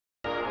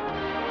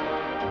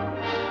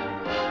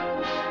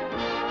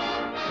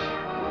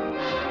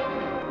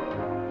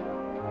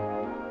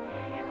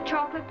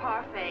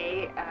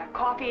Eddie,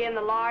 coffee in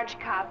the large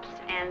cups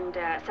and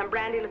some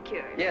brandy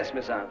liqueurs. Yes,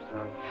 Miss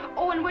Armstrong.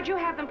 Oh, and would you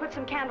have them put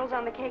some candles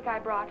on the cake I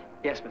brought?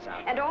 Yes, Miss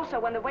Armstrong. And also,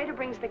 when the waiter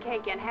brings the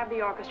cake in, have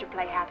the orchestra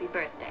play Happy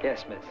Birthday.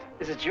 Yes, Miss.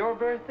 Is it your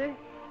birthday?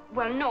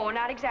 Well, no,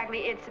 not exactly.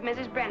 It's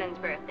Mrs. Brennan's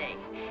birthday.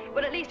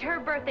 But at least her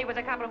birthday was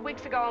a couple of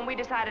weeks ago, and we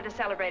decided to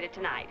celebrate it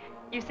tonight.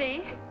 You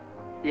see?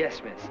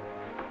 Yes, Miss.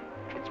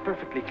 It's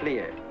perfectly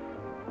clear.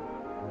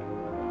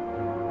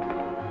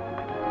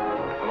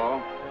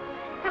 Hello?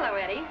 Hello,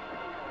 Eddie.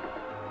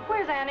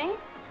 Where's Annie?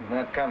 She's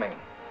not coming.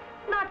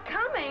 Not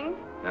coming?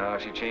 No,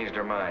 she changed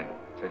her mind.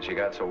 Said she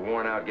got so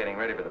worn out getting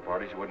ready for the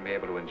party, she wouldn't be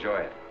able to enjoy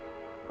it.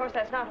 Of course,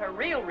 that's not her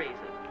real reason.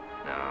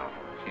 No,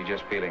 she's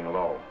just feeling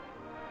low.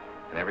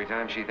 And every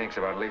time she thinks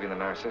about leaving the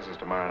Narcissus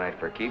tomorrow night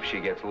for keeps, she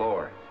gets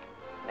lower.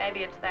 Maybe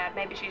it's that.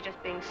 Maybe she's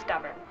just being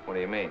stubborn. What do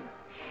you mean?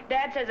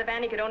 Dad says if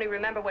Annie could only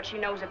remember what she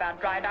knows about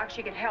dry dock,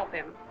 she could help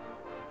him.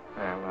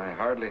 Well, I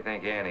hardly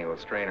think Annie will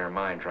strain her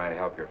mind trying to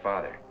help your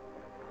father.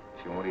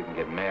 She won't even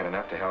get mad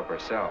enough to help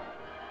herself.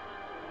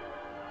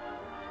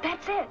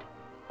 That's it.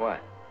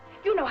 What?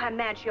 You know how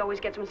mad she always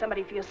gets when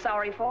somebody feels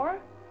sorry for her.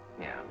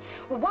 Yeah.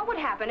 Well, what would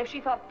happen if she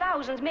thought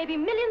thousands, maybe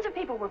millions of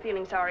people were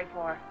feeling sorry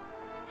for her?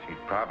 She'd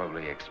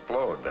probably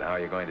explode, but how are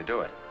you going to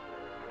do it?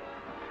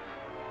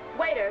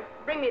 Waiter,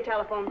 bring me a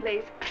telephone,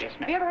 please. Yes,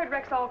 ma'am. Have you ever heard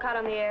Rex Olcott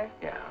on the air?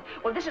 Yeah.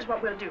 Well, this is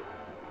what we'll do.